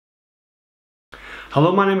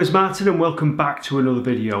Hello, my name is Martin and welcome back to another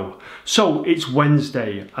video. So it's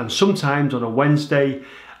Wednesday, and sometimes on a Wednesday,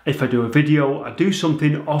 if I do a video, I do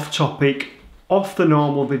something off topic, off the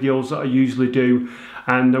normal videos that I usually do,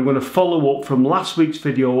 and I'm going to follow up from last week's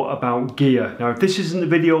video about gear. Now if this isn't the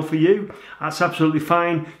video for you, that's absolutely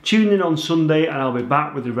fine. Tune in on Sunday and I'll be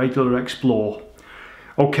back with the regular Explore.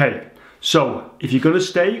 Okay, so if you're going to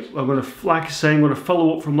stay, I'm going to, like I say, I'm going to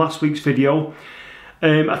follow up from last week's video.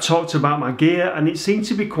 I talked about my gear and it seemed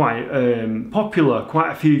to be quite popular.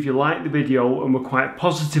 Quite a few of you liked the video and were quite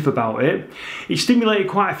positive about it. It stimulated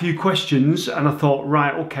quite a few questions and I thought,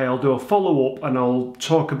 right, okay, I'll do a follow-up and I'll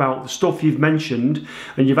talk about the stuff you've mentioned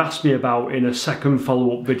and you've asked me about in a second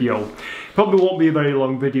follow-up video. Probably won't be a very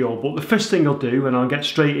long video, but the first thing I'll do, and I'll get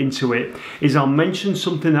straight into it, is I'll mention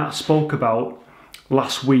something that I spoke about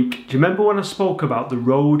last week. Do you remember when I spoke about the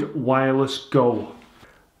Rode Wireless Go?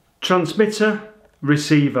 Transmitter,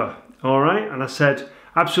 receiver, all right, and I said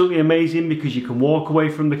absolutely amazing because you can walk away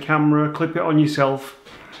from the camera, clip it on yourself.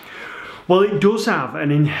 Well, it does have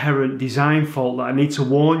an inherent design fault that I need to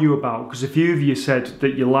warn you about, because a few of you said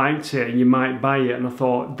that you liked it and you might buy it, and I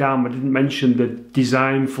thought, damn, I didn't mention the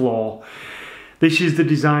design flaw. This is the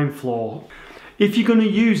design flaw. If you're going to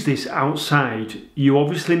use this outside, you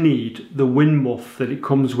obviously need the wind muff that it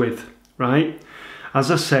comes with, right? As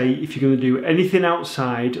I say, if you're going to do anything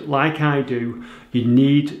outside like I do, you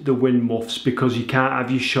need the wind muffs because you can't have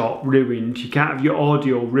your shot ruined. You can't have your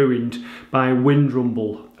audio ruined by a wind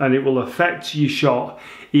rumble, and it will affect your shot.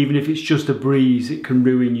 Even if it's just a breeze, it can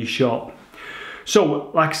ruin your shot. So,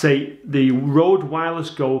 like I say, the Rode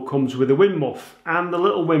Wireless Go comes with a wind muff, and the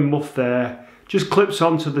little wind muff there just clips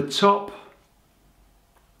onto the top.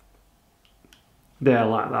 There,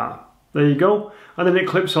 like that. There you go. And then it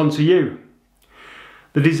clips onto you.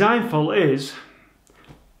 The design fault is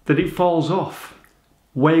that it falls off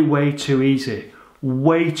way too easy,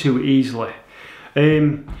 way too easily.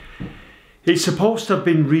 It's supposed to have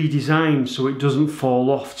been redesigned so it doesn't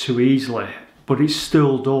fall off too easily, but it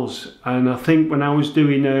still does. And I think when I was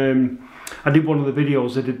doing, I did one of the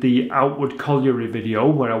videos, I did the outward colliery video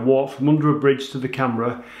where I walked from under a bridge to the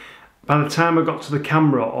camera. By the time I got to the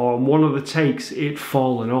camera, or on one of the takes, it had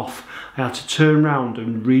fallen off. I had to turn around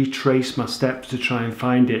and retrace my steps to try and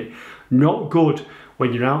find it. Not good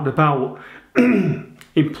when you're out and about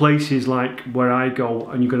in places like where I go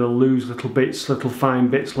and you're going to lose little bits, little fine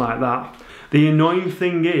bits like that. The annoying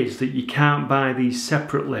thing is that you can't buy these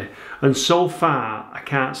separately, and so far I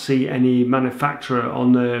can't see any manufacturer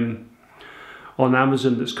on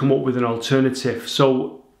Amazon that's come up with an alternative.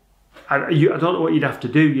 So I don't know what you'd have to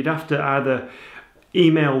do. You'd have to either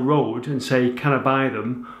email Rode and say, can I buy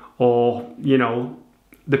them? Or, you know,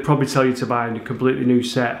 they'd probably tell you to buy a completely new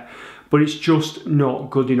set. But it's just not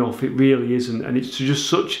good enough. It really isn't. And it's just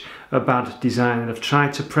such a bad design. And I've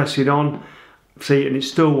tried to press it on, see, and it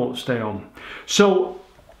still won't stay on. So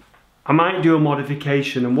I might do a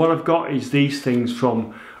modification. And what I've got is these things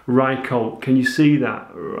from Rycote. Can you see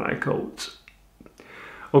that? Rycote.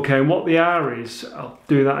 Okay, and what they are is, I'll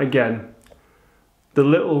do that again, the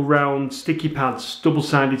little round sticky pads,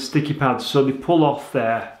 double-sided sticky pads, so they pull off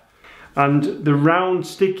there. And the round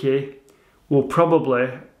sticky will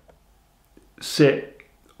probably sit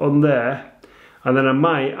on there, and then I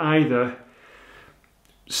might either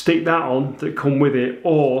stick that on that come with it,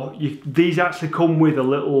 or these actually come with a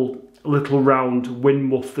little round wind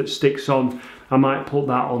muff that sticks on. I might put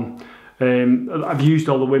that on. I've used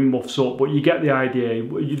all the wind muffs up, but you get the idea.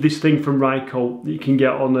 This thing from Rycote that you can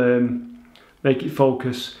get on, make it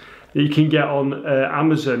focus, that you can get on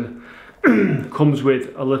Amazon, comes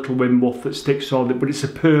with a little wind muff that sticks on it, but it's a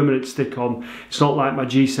permanent stick on. It's not like my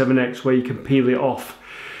G7X where you can peel it off.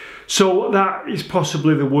 So that is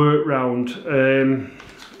possibly the workaround.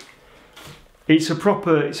 It's a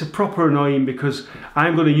proper annoying, because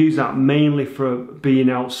I'm going to use that mainly for being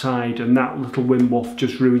outside, and that little wind muff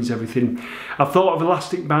just ruins everything. I've thought of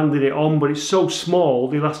elastic banding it on, but it's so small,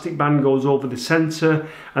 the elastic band goes over the centre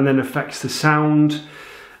and then affects the sound.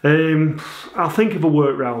 I'll think of a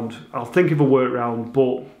workaround.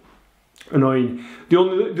 But annoying. The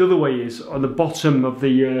other way is on the bottom of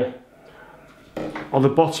the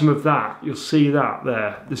that, you'll see that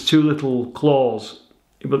there. There's two little claws.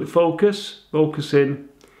 But focus in.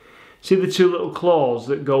 See the two little claws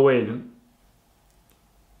that go in?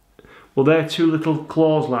 Well, they're two little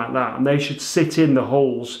claws like that, and they should sit in the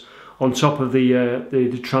holes on top of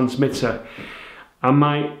the transmitter. I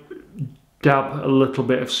might dab a little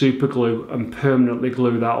bit of super glue and permanently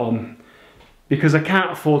glue that on, because I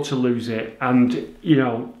can't afford to lose it. And you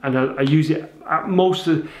know, and I use it at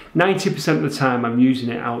 90% of the time. I'm using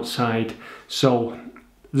it outside, so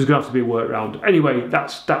there's going to have to be a workaround. Anyway,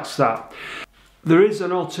 that's that. There is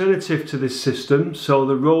an alternative to this system. So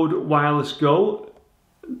the Rode Wireless Go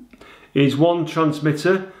is one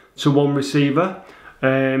transmitter to one receiver.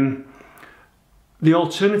 The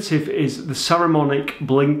alternative is the Saramonic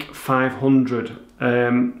Blink 500.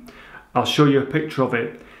 I'll show you a picture of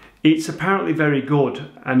it. It's apparently very good,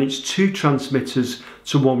 and it's two transmitters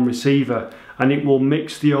to one receiver, and it will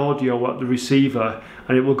mix the audio at the receiver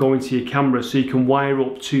and it will go into your camera, so you can wire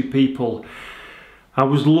up two people. I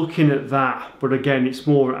was looking at that, but again, it's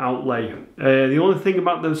more outlay. The only thing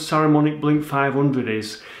about the Saramonic Blink 500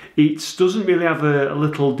 is it doesn't really have a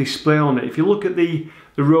little display on it. If you look at the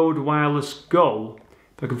Rode Wireless Go,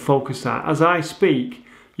 if I can focus that, as I speak,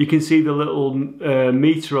 you can see the little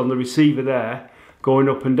meter on the receiver there going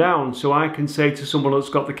up and down. So I can say to someone that's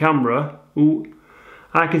got the camera,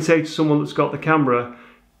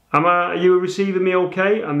 are you receiving me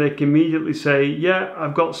okay? And they can immediately say, yeah,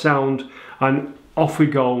 I've got sound, and off we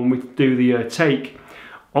go, and we do the take.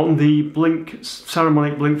 On the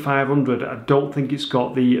Saramonic Blink 500, I don't think it's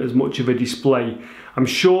got as much of a display. I'm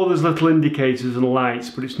sure there's little indicators and lights,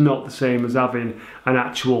 but it's not the same as having an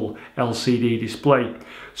actual LCD display.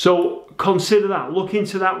 So consider that, look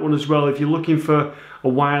into that one as well. If you're looking for a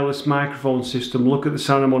wireless microphone system, look at the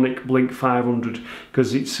Saramonic Blink 500,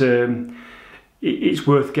 because it's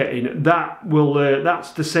worth getting.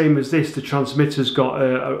 That's the same as this. The transmitter's got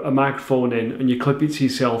a microphone in, and you clip it to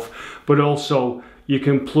yourself, but also you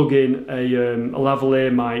can plug in a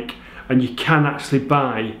lavalier mic, and you can actually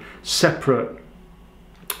buy separate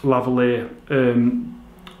lavalier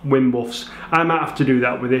wind muffs. I might have to do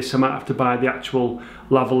that with this. I might have to buy the actual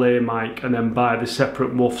lavalier mic and then buy the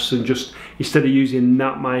separate muffs, and just instead of using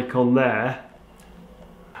that mic on there,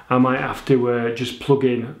 I might have to just plug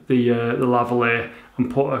in the lavalier and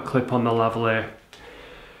put a clip on the lavalier.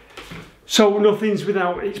 So nothing's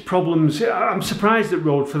without its problems. I'm surprised at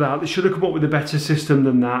Rode for that. They should have come up with a better system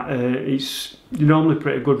than that. It's normally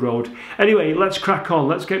pretty good, Rode. Anyway, let's crack on.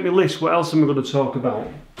 Let's get my list. What else am I going to talk about?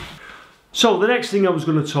 So the next thing I was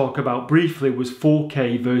going to talk about briefly was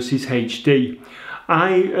 4K versus HD.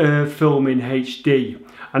 I film in HD.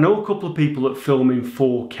 I know a couple of people that film in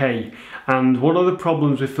 4K, and one of the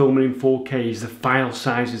problems with filming in 4K is the file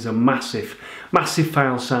sizes are massive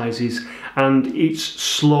file sizes, and it's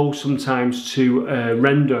slow sometimes to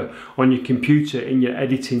render on your computer in your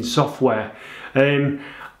editing software.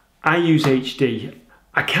 I use HD.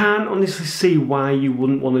 I can't honestly see why you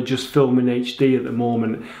wouldn't want to just film in HD at the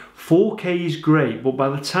moment. 4K is great, but by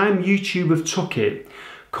the time YouTube have took it,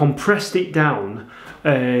 compressed it down,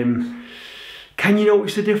 can you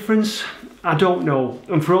notice the difference? I don't know.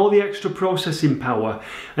 And for all the extra processing power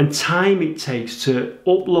and time it takes to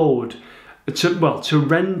upload, to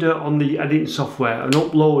render on the editing software and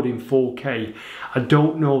upload in 4K, I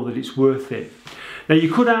don't know that it's worth it. Now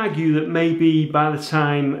you could argue that maybe by the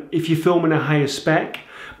time, if you're filming a higher spec,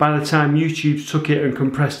 by the time YouTube took it and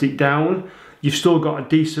compressed it down, you've still got a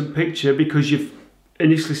decent picture because you've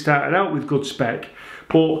initially started out with good spec.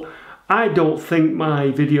 But I don't think my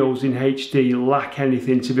videos in HD lack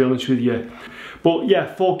anything, to be honest with you. But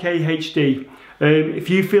yeah, 4K HD. If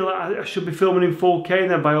you feel that I should be filming in 4K,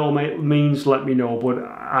 then by all means let me know, but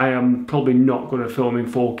I am probably not going to film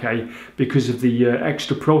in 4K because of the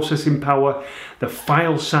extra processing power. The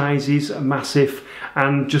file sizes are massive,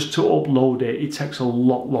 and just to upload it, it takes a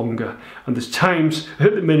lot longer. And there's times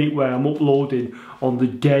at the minute where I'm uploading on the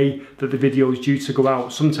day that the video is due to go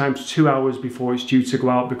out, sometimes 2 hours before it's due to go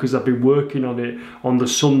out, because I've been working on it on the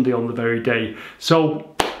Sunday on the very day.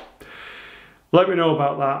 So let me know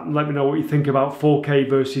about that, and let me know what you think about 4K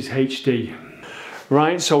versus HD.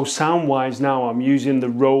 Right, so sound wise now I'm using the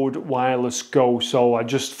Rode Wireless Go. So I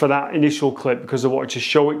just, for that initial clip, because I wanted to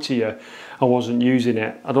show it to you, I wasn't using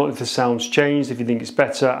it. I don't know if the sound's changed. If you think it's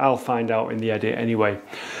better, I'll find out in the edit anyway.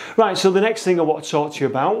 Right, so the next thing I want to talk to you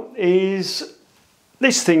about is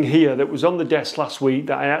this thing here that was on the desk last week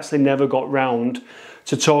that I actually never got round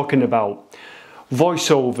to talking about.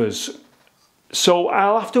 Voiceovers. So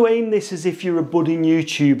I'll have to aim this as if you're a budding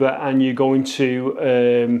YouTuber and you're going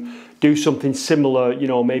to do something similar, you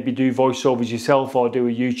know, maybe do voiceovers yourself or do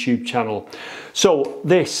a YouTube channel. So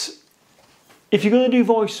this, if you're going to do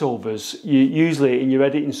voiceovers, you usually in your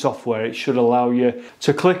editing software, it should allow you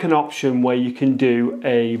to click an option where you can do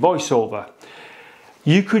a voiceover.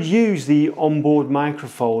 You could use the onboard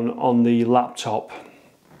microphone on the laptop.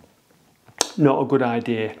 Not a good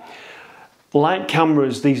idea. Like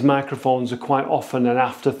cameras, these microphones are quite often an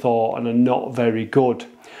afterthought and are not very good.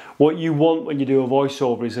 What you want when you do a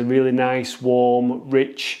voiceover is a really nice, warm,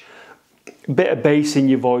 rich, bit of bass in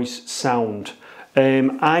your voice sound.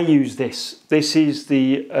 I use this. This is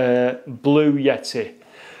the Blue Yeti,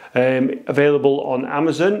 available on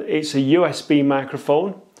Amazon. It's a USB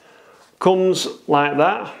microphone, comes like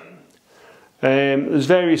that. There's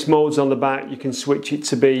various modes on the back. You can switch it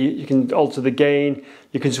to be, you can alter the gain,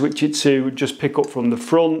 you can switch it to just pick up from the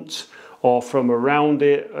front or from around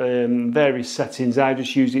it, various settings. I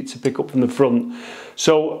just use it to pick up from the front.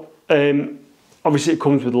 So obviously it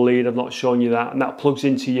comes with a lead, I've not shown you that, and that plugs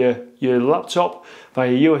into your laptop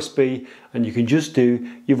via USB, and you can just do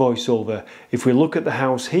your voiceover. If we look at the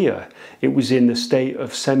house here, it was in the state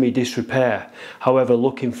of semi-disrepair. However,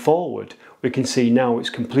 looking forward, we can see now it's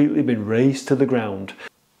completely been razed to the ground.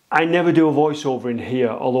 I never do a voiceover in here,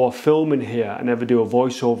 although I film in here, I never do a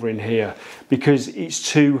voiceover in here because there's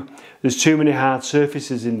too many hard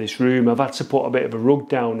surfaces in this room. I've had to put a bit of a rug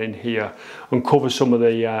down in here and cover some of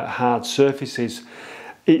the hard surfaces.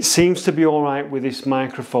 It seems to be all right with this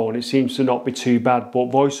microphone. It seems to not be too bad, but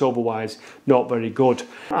voiceover wise, not very good.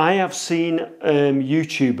 I have seen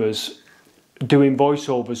YouTubers doing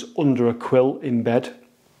voiceovers under a quilt in bed.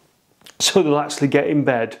 So they'll actually get in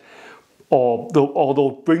bed, or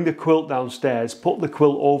they'll bring the quilt downstairs, put the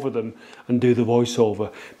quilt over them and do the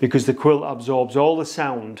voiceover, because the quilt absorbs all the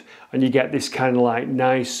sound and you get this kind of like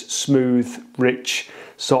nice, smooth, rich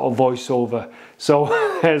sort of voiceover. So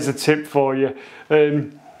here's a tip for you.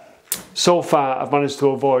 So far I've managed to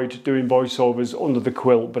avoid doing voiceovers under the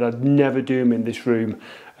quilt, but I'd never do them in this room.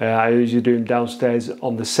 I usually do them downstairs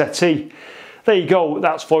on the settee. There you go,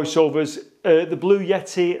 that's voiceovers. The Blue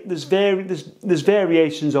Yeti, there's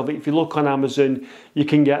variations of it. If you look on Amazon, you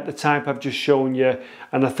can get the type I've just shown you,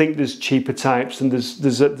 and I think there's cheaper types, and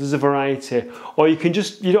there's a variety. Or you can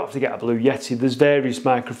you don't have to get a Blue Yeti. There's various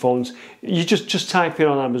microphones. You just type in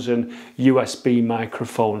on Amazon USB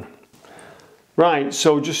microphone. Right,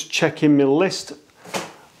 so just checking my list.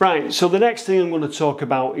 Right, so the next thing I'm going to talk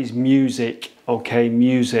about is music. Okay,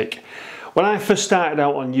 music. When I first started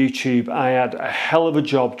out on YouTube, I had a hell of a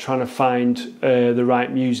job trying to find the right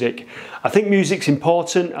music. I think music's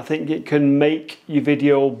important. I think it can make your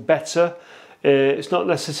video better. It's not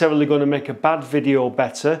necessarily going to make a bad video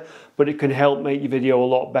better, but it can help make your video a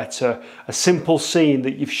lot better. A simple scene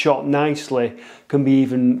that you've shot nicely can be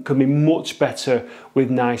much better with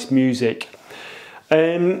nice music.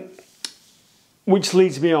 Which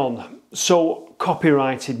leads me on. So,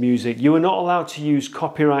 copyrighted music. You are not allowed to use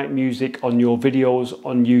copyright music on your videos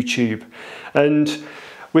on YouTube. And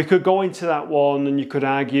we could go into that one and you could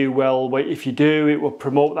argue, well, if you do, it will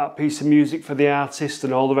promote that piece of music for the artist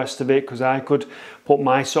and all the rest of it, because I could put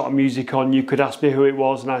my sort of music on. You could ask me who it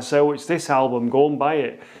was and I'd say, oh, it's this album, go and buy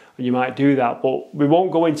it. And you might do that, but we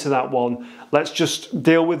won't go into that one. Let's just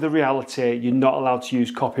deal with the reality. You're not allowed to use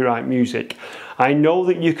copyright music. I know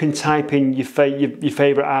that you can type in your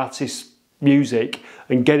favourite artist's music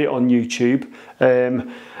and get it on YouTube.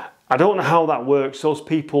 I don't know how that works. Those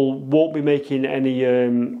people won't be making any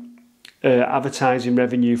advertising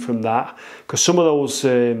revenue from that, because some of those,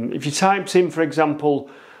 if you typed in, for example,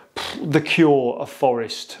 The Cure of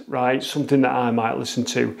Forest, right, something that I might listen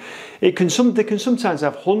to, they can sometimes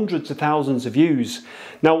have hundreds of thousands of views.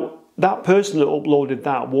 Now, that person that uploaded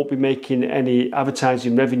that won't be making any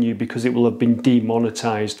advertising revenue because it will have been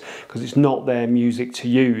demonetized, because it's not their music to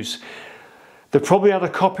use. They probably had a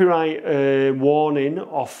copyright warning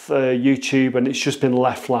off YouTube, and it's just been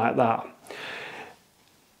left like that.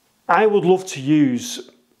 I would love to use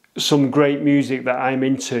some great music that I'm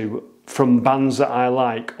into from bands that I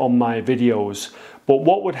like on my videos, but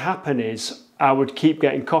what would happen is I would keep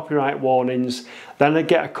getting copyright warnings, then I'd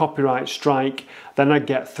get a copyright strike, then I'd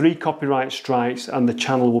get 3 copyright strikes and the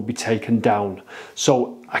channel will be taken down.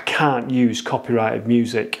 So I can't use copyrighted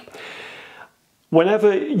music.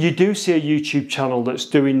 Whenever you do see a YouTube channel that's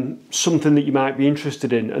doing something that you might be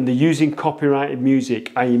interested in and they're using copyrighted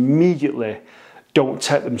music, I immediately don't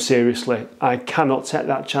take them seriously. I cannot take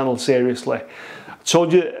that channel seriously. I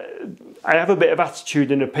told you, I have a bit of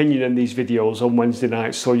attitude and opinion in these videos on Wednesday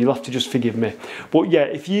nights, so you'll have to just forgive me. But yeah,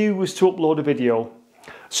 if you was to upload a video,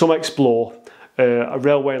 some Explore, a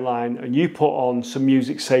railway line, and you put on some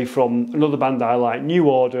music, say from another band I like, New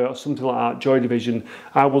Order or something like that, Joy Division,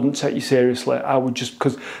 I wouldn't take you seriously. I would just,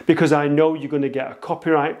 because I know you're going to get a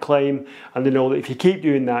copyright claim, and they know that if you keep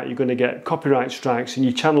doing that, you're going to get copyright strikes and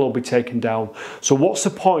your channel will be taken down. So what's the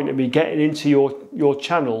point of me getting into your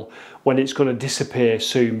channel when it's going to disappear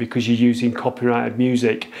soon because you're using copyrighted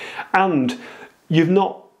music? And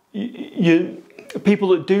people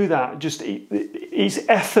that do that, it's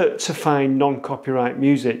effort to find non-copyright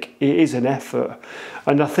music. It is an effort.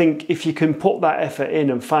 And I think if you can put that effort in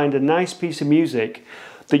and find a nice piece of music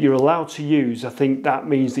that you're allowed to use, I think that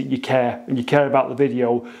means that you care, and you care about the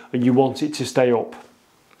video and you want it to stay up.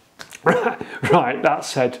 Right, that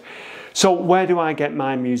said, so where do I get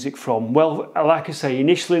my music from? Well, like I say,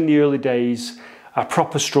 initially in the early days, I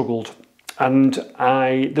proper struggled, and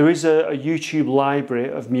there is a YouTube library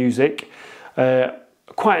of music,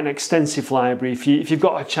 quite an extensive library. If you've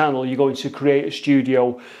got a channel, you go into Creator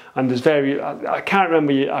Studio, and there's I can't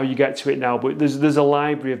remember how you get to it now, but there's a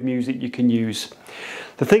library of music you can use.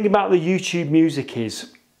 The thing about the YouTube music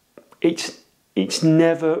is, it's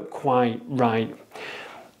never quite right.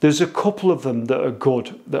 There's a couple of them that are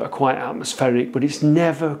good, that are quite atmospheric, but it's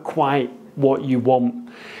never quite what you want.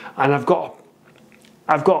 And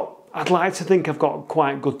I'd like to think I've got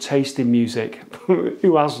quite good taste in music.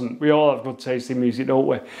 Who hasn't? We all have good taste in music, don't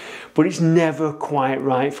we? But it's never quite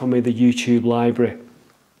right for me, the YouTube library.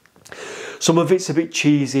 Some of it's a bit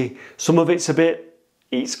cheesy, some of it's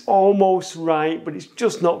it's almost right, but it's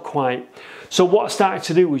just not quite. So what I started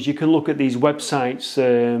to do was, you can look at these websites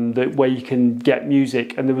where you can get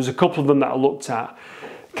music, and there was a couple of them that I looked at.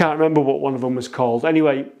 Can't remember what one of them was called.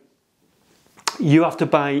 Anyway, you have to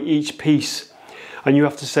buy each piece, and you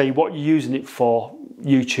have to say what you're using it for,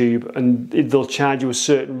 YouTube, and they'll charge you a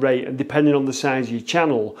certain rate, and depending on the size of your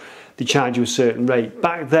channel, they charge you a certain rate.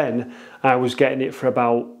 Back then, I was getting it for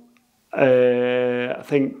about I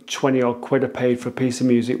think 20 odd quid I paid for a piece of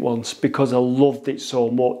music once, because I loved it so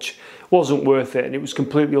much. It wasn't worth it, and it was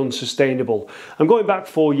completely unsustainable. I'm going back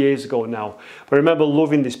 4 years ago now, but I remember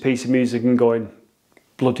loving this piece of music and going,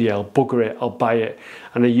 bloody hell, bugger it, I'll buy it.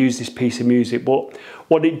 And I used this piece of music. But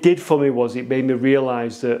what it did for me was, it made me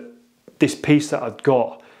realise that this piece that I'd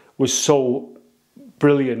got was so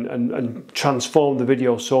brilliant and transformed the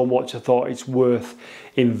video so much. I thought it's worth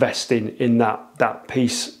investing in that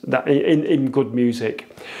piece, in good music.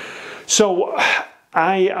 So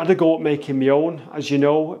I had a go at making my own, as you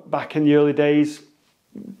know, back in the early days.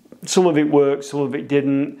 Some of it worked, some of it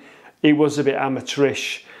didn't. It was a bit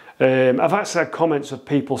amateurish. I've actually had comments of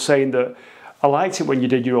people saying that I liked it when you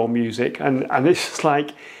did your own music, and it's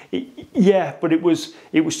like, yeah, but it was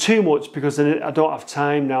too much, because I don't have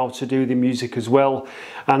time now to do the music as well,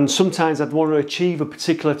 and sometimes I'd want to achieve a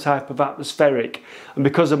particular type of atmospheric, and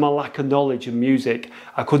because of my lack of knowledge of music,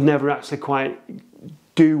 I could never actually quite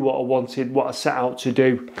do what I wanted, what I set out to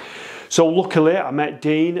do. So luckily I met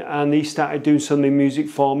Dean, and he started doing some of the music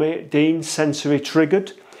for me. Dean, Sensory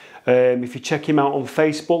Triggered. If you check him out on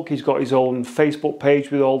Facebook, he's got his own Facebook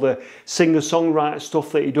page with all the singer-songwriter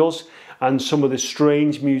stuff that he does, and some of the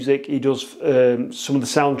strange music he does, some of the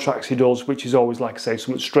soundtracks he does, which is always, like I say,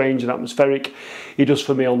 something strange and atmospheric, he does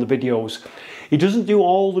for me on the videos. He doesn't do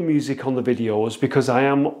all the music on the videos, because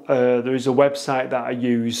there is a website that I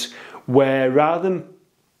use where, rather than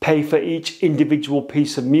pay for each individual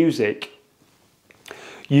piece of music,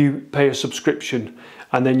 you pay a subscription,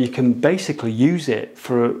 and then you can basically use it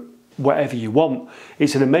for whatever you want.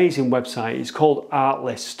 It's an amazing website. It's called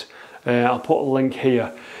Artlist. I'll put a link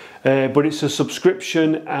here. But it's a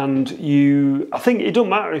subscription, and I think it don't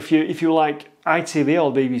matter if you like ITV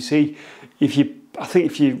or BBC. I think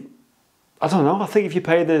if you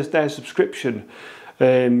pay their subscription,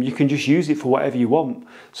 you can just use it for whatever you want.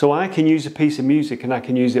 So I can use a piece of music, and I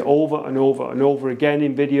can use it over and over and over again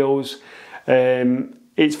in videos.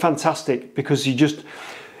 It's fantastic, because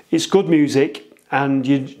it's good music, and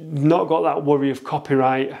you've not got that worry of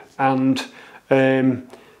copyright. And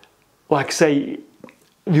like I say,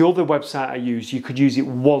 the other website I use, you could use it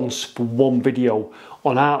once for one video.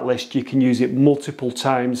 On Artlist, you can use it multiple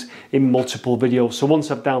times in multiple videos. So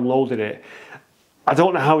once I've downloaded it, I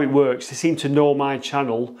don't know how it works. They seem to know my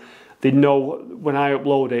channel. They know when I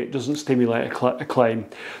upload it, it doesn't stimulate a claim.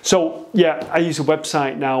 So yeah, I use a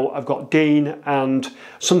website now. I've got Dean, and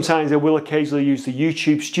sometimes I will occasionally use the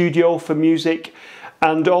YouTube Studio for music.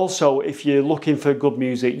 And also, if you're looking for good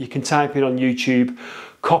music, you can type in on YouTube,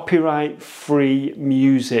 copyright-free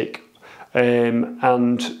music,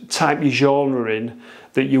 and type your genre in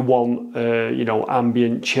that you want, you know,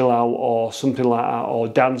 ambient, chill out, or something like that, or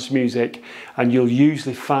dance music, and you'll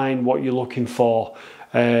usually find what you're looking for.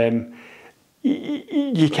 You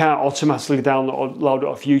can't automatically download it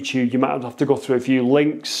off YouTube. You might have to go through a few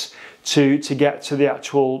links to get to the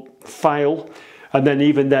actual file, and then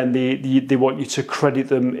even then they want you to credit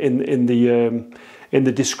them in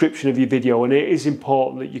the description of your video, and it is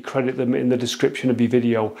important that you credit them in the description of your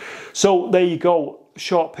video. So there you go,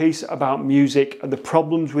 short piece about music and the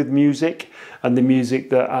problems with music and the music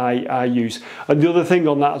that I use. And the other thing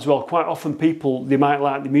on that as well, quite often people, they might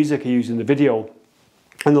like the music I use in the video,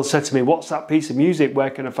 and they'll say to me, what's that piece of music, where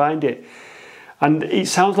can I find it? And it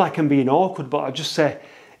sounds like I'm being awkward, but I just say,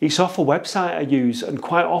 it's off a website I use, and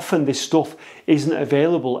quite often this stuff isn't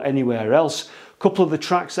available anywhere else. A couple of the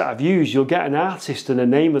tracks that I've used, you'll get an artist and a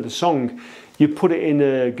name of the song. You put it in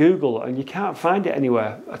Google and you can't find it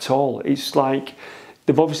anywhere at all. It's like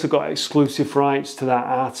they've obviously got exclusive rights to that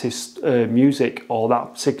artist's music or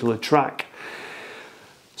that particular track.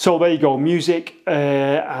 So there you go, music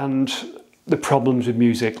and the problems with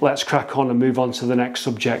music. Let's crack on and move on to the next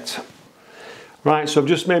subject. Right, so I've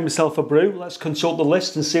just made myself a brew. Let's consult the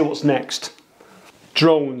list and see what's next.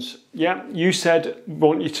 Drones. Yeah, you said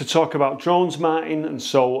want you to talk about drones, Martin, and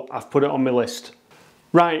so I've put it on my list.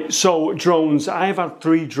 Right, so drones. I've had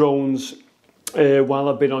 3 drones while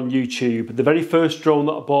I've been on YouTube. The very first drone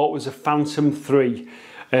that I bought was a Phantom 3.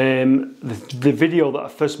 The video that I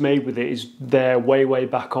first made with it is there way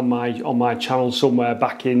back on my channel somewhere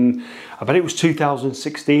back in, I bet it was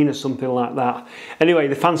 2016 or something like that. Anyway,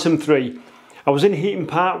 the Phantom 3. I was in Heaton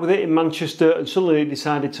Park with it in Manchester, and suddenly it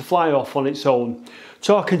decided to fly off on its own.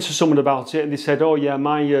 Talking to someone about it, and they said, oh yeah,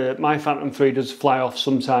 my Phantom 3 does fly off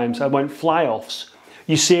sometimes. I went, fly offs?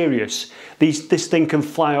 You serious? This thing can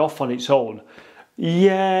fly off on its own?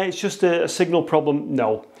 Yeah, it's just a signal problem.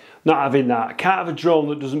 No, not having that. I can't have a drone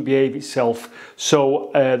that doesn't behave itself.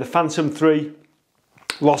 So the Phantom 3,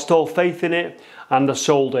 lost all faith in it, and I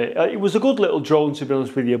sold it. It was a good little drone, to be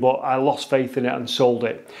honest with you, but I lost faith in it and sold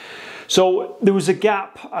it. So there was a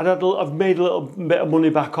gap. I've made a little bit of money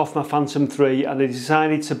back off my Phantom 3, and I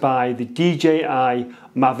decided to buy the DJI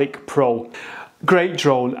Mavic Pro. Great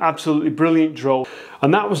drone, absolutely brilliant drone.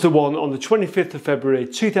 And that was the one on the 25th of February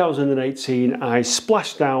 2018. I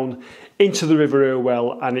splashed down into the River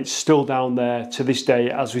Irwell, and it's still down there to this day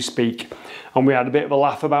as we speak. And we had a bit of a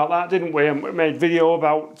laugh about that, didn't we? And we made a video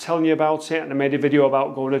about telling you about it, and I made a video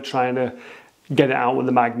about going to trying to get it out with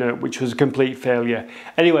the magnet, which was a complete failure.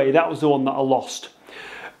 Anyway, that was the one that I lost.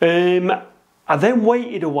 I then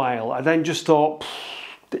waited a while. I then just thought,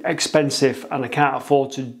 expensive, and I can't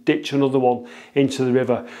afford to ditch another one into the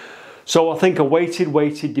river. So I think I waited,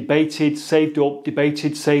 debated, saved up,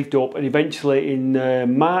 and eventually in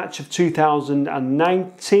March of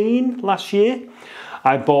 2019, last year,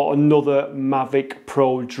 I bought another Mavic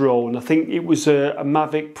Pro drone. I think it was a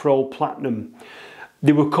Mavic Pro Platinum.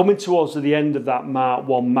 They were coming towards the end of that Mark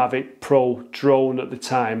 1 Mavic Pro drone at the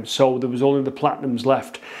time, so there was only the Platinums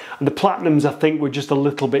left. And the Platinums, I think, were just a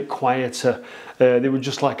little bit quieter. They were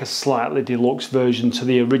just like a slightly deluxe version to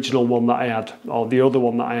the original one that I had, or the other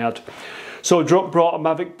one that I had. So I brought a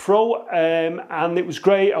Mavic Pro, and it was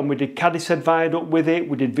great, and we did Cadishead Viaduct with it,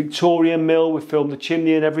 we did Victoria Mill, we filmed the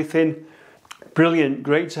chimney and everything. Brilliant,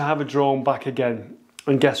 great to have a drone back again.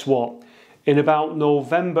 And guess what? In about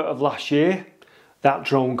November of last year, that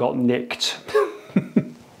drone got nicked.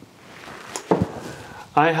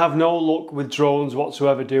 I have no luck with drones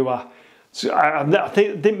whatsoever, do I? So I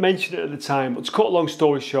think I didn't mention it at the time, but to cut a long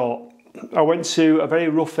story short, I went to a very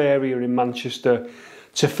rough area in Manchester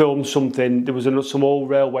to film something. There was some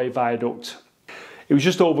old railway viaduct. It was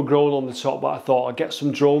just overgrown on the top, but I thought I'd get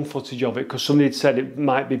some drone footage of it because somebody had said it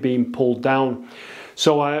might be being pulled down.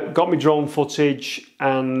 So I got my drone footage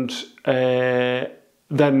and then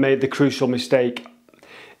made the crucial mistake.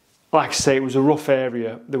 Like I say, it was a rough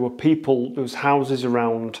area. There were people, there was houses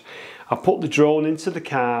around. I put the drone into the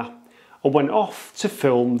car and went off to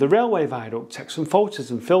film the railway viaduct, take some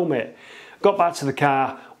photos and film it. Got back to the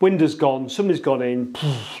car, window's gone, somebody's gone in,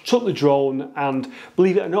 took the drone, and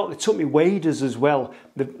believe it or not, they took me waders as well.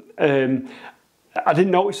 I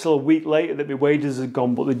didn't notice till a week later that my waders had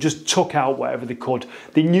gone, but they just took out whatever they could.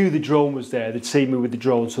 They knew the drone was there, they'd seen me with the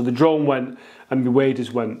drone, so the drone went and my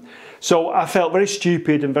waders went. So I felt very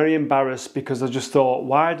stupid and very embarrassed because I just thought,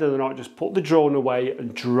 why did I not just put the drone away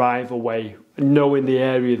and drive away, knowing the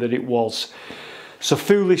area that it was? So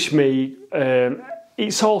foolish me.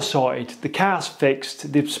 It's all sorted, the car's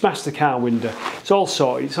fixed, they've smashed the car window, it's all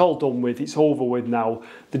sorted, it's all done with, it's over with now,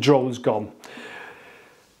 the drone's gone.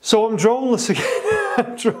 So I'm droneless again,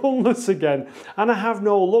 I'm droneless again, and I have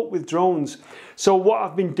no luck with drones. So what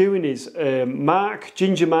I've been doing is,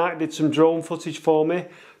 Ginger Mark did some drone footage for me,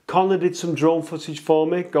 Connor did some drone footage for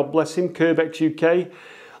me, God bless him, Curbex UK.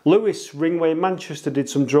 Lewis, Ringway Manchester, did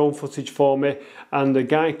some drone footage for me, and a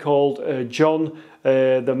guy called John,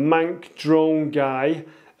 the Mank drone guy,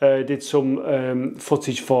 did some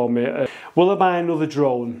footage for me. Will I buy another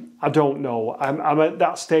drone? I don't know. I'm at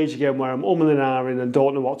that stage again where I'm umming and ahhing and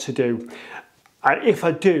don't know what to do. If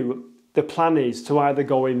I do, the plan is to either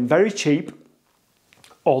go in very cheap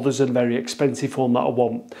or there's a very expensive one that I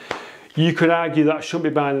want. You could argue that I shouldn't be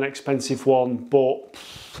buying an expensive one, but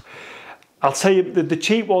I'll tell you, the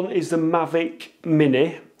cheap one is the Mavic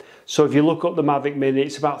Mini. So if you look up the Mavic Mini,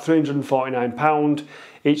 it's about £349.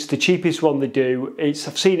 It's the cheapest one they do. I've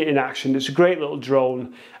seen it in action. It's a great little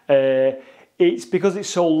drone. It's because it's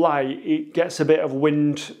so light, it gets a bit of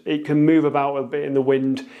wind. It can move about a bit in the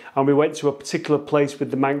wind. And we went to a particular place with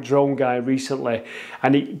the Manc drone guy recently,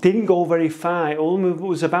 and it didn't go very far. It only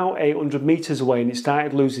was about 800 meters away, and it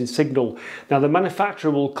started losing signal. Now the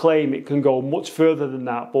manufacturer will claim it can go much further than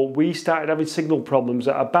that, but we started having signal problems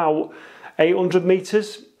at about 800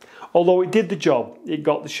 meters. Although it did the job, it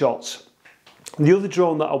got the shots. The other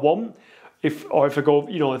drone that I want, if I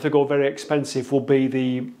go very expensive, will be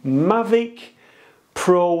the Mavic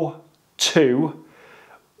Pro 2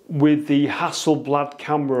 with the Hasselblad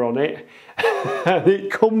camera on it. And it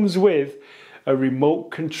comes with a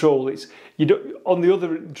remote control. On the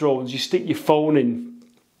other drones, you stick your phone in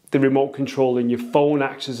the remote control and your phone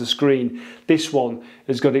acts as a screen. This one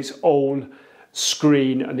has got its own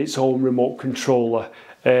screen and its own remote controller.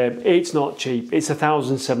 It's not cheap. It's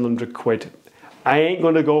 1,700 quid. I ain't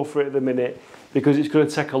going to go for it at the minute because it's going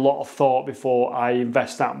to take a lot of thought before I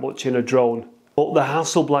invest that much in a drone. But the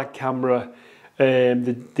Hasselblad camera, the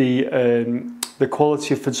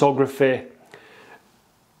quality of photography,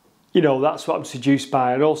 that's what I'm seduced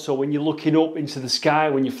by. And also when you're looking up into the sky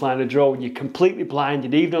when you're flying a drone, you're completely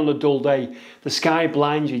blinded. Even on a dull day, the sky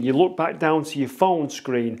blinds you. You look back down to your phone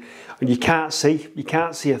screen and you can't see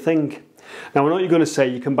a thing. Now I know what you're going to say,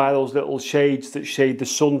 you can buy those little shades that shade the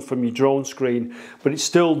sun from your drone screen, but it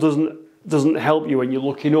still doesn't help you when you're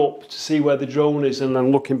looking up to see where the drone is and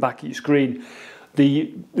then looking back at your screen.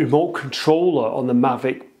 The remote controller on the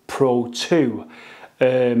Mavic Pro 2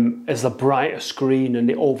 is a brighter screen and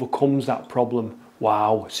it overcomes that problem.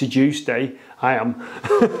 Wow, seduced, eh? I am.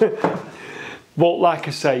 But like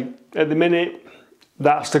I say, at the minute,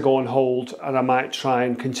 that's to go on hold, and I might try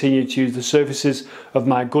and continue to use the services of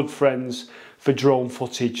my good friends for drone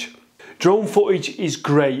footage. Drone footage is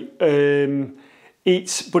great, but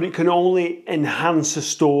it can only enhance a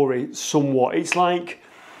story somewhat. It's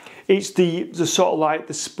the sort of like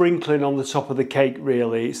the sprinkling on the top of the cake,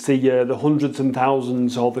 really. It's the hundreds and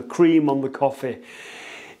thousands, or the cream on the coffee.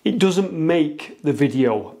 It doesn't make the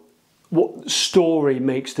video. What story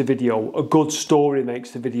makes the video? A good story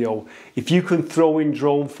makes the video. If you can throw in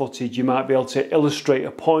drone footage, you might be able to illustrate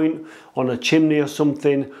a point on a chimney or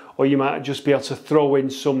something, or you might just be able to throw in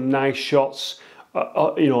some nice shots,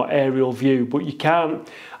 aerial view. But you can't,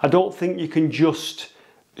 I don't think you can just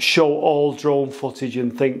show all drone footage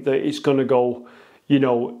and think that it's going to go,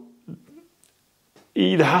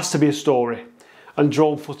 there has to be a story, and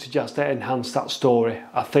drone footage has to enhance that story.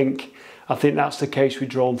 I think that's the case with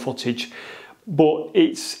drone footage, but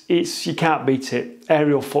it's you can't beat it.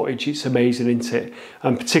 Aerial footage, it's amazing, isn't it?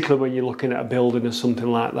 And particularly when you're looking at a building or something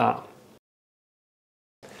like that.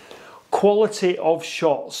 Quality of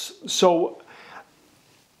shots. So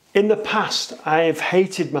in the past, I have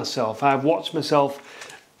hated myself. I've watched myself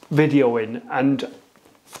videoing and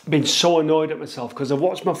been so annoyed at myself because I've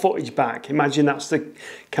watched my footage back. Imagine that's the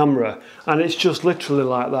camera, and it's just literally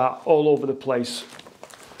like that all over the place.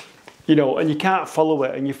 And you can't follow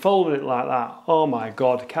it, and you're following it like that. Oh my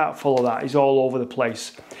God, can't follow that. It's all over the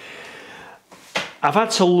place. I've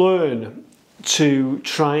had to learn to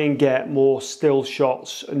try and get more still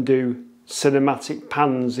shots and do cinematic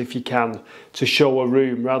pans if you can to show a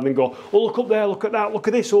room, rather than go, oh, look up there, look at that, look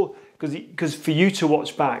at this. Because for you to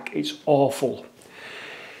watch back, it's awful.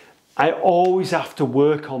 I always have to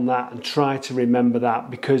work on that and try to remember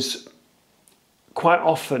that, because quite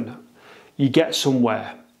often you get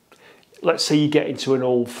somewhere. Let's say you get into an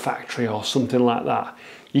old factory or something like that.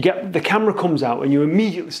 The camera comes out and you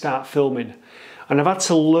immediately start filming. And I've had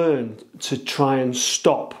to learn to try and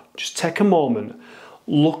stop, just take a moment,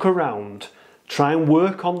 look around, try and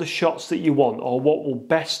work on the shots that you want or what will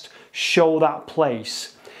best show that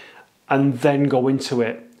place, and then go into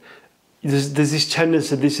it. There's this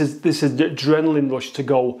tendency, this adrenaline rush to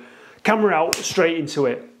go, camera out, straight into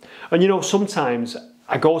it. And sometimes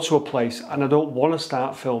I go to a place and I don't want to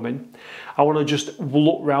start filming. I want to just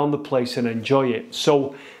look around the place and enjoy it.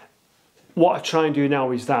 So what I try and do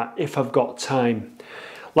now is that, if I've got time.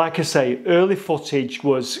 Like I say, early footage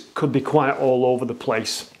could be quite all over the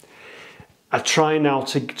place. I try now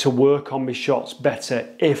to work on my shots better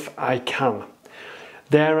if I can.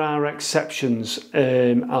 There are exceptions.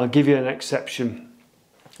 I'll give you an exception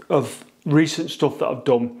of recent stuff that I've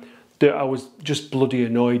done that I was just bloody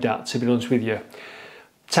annoyed at, to be honest with you.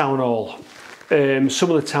 Town Hall.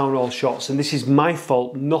 Some of the Town Hall shots, and this is my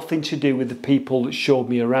fault, nothing to do with the people that showed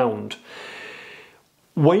me around.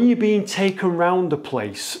 When you're being taken around a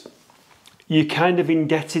place, you're kind of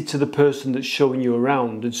indebted to the person that's showing you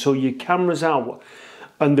around, and so your camera's out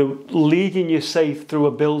and they're leading you, say, through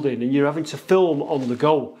a building, and you're having to film on the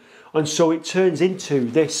go. And so it turns into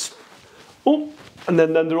this, oh, and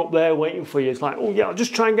then they're up there waiting for you. It's like, oh yeah, I'll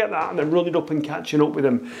just try and get that, and then running up and catching up with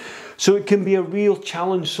them. So it can be a real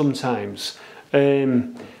challenge sometimes.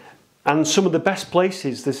 And some of the best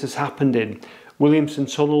places this has happened in, Williamson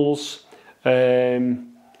Tunnels,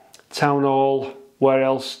 Town Hall, where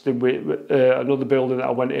else did we, another building that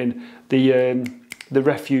I went in, the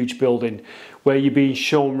Refuge building, where you're being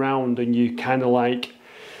shown round and you kind of like,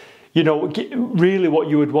 you know, really what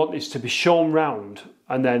you would want is to be shown round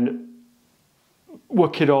and then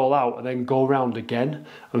work it all out and then go around again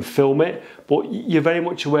and film it. But you're very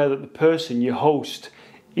much aware that the person, your host,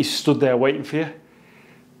 is stood there waiting for you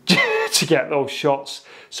to get those shots.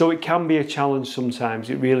 So it can be a challenge sometimes.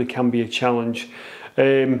 It really can be a challenge.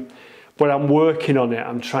 But I'm working on it.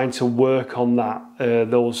 I'm trying to work on that,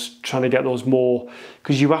 trying to get those more,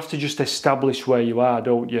 because you have to just establish where you are,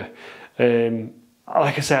 don't you?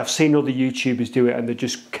 Like I say, I've seen other YouTubers do it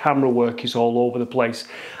and camera work is all over the place.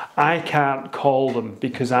 I can't call them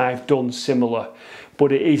because I've done similar,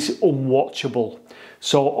 but it is unwatchable.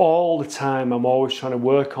 So all the time I'm always trying to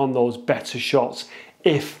work on those better shots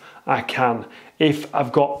if I can, if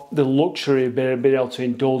I've got the luxury of being able to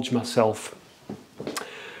indulge myself.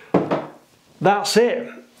 That's it.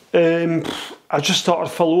 I just thought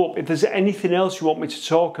I'd follow up. If there's anything else you want me to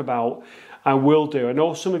talk about, I will do. I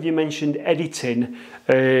know some of you mentioned editing.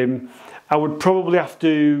 I would probably have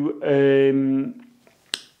to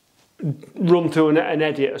run through an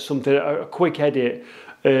edit or something, a quick edit,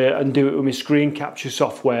 and do it with my screen capture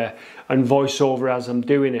software and voice over as I'm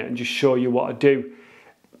doing it and just show you what I do.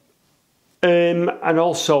 And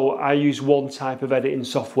also I use one type of editing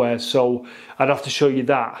software, so I'd have to show you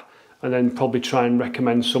that and then probably try and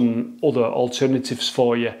recommend some other alternatives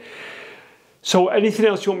for you. So anything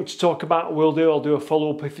else you want me to talk about, I will do. I'll do a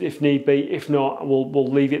follow-up if need be. If not, we'll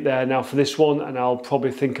leave it there now for this one, and I'll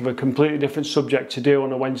probably think of a completely different subject to do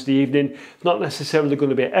on a Wednesday evening. Not necessarily going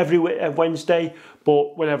to be every Wednesday,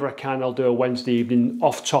 but whenever I can, I'll do a Wednesday evening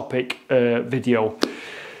off-topic video.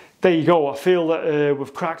 There you go. I feel that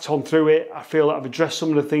we've cracked on through it. I feel that I've addressed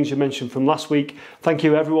some of the things you mentioned from last week. Thank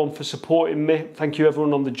you everyone for supporting me. Thank you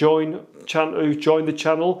everyone on the who joined the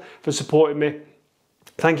channel for supporting me.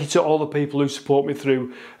 Thank you to all the people who support me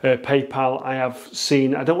through PayPal. I have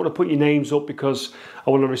seen, I don't want to put your names up because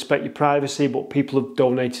I want to respect your privacy, but people have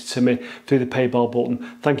donated to me through the PayPal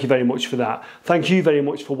button. Thank you very much for that. Thank you very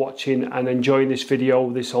much for watching and enjoying this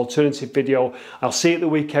video, this alternative video. I'll see you at the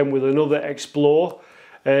weekend with another Explore.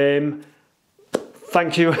 Thank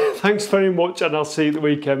you, thanks very much, and I'll see you at the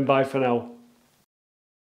weekend. Bye for now.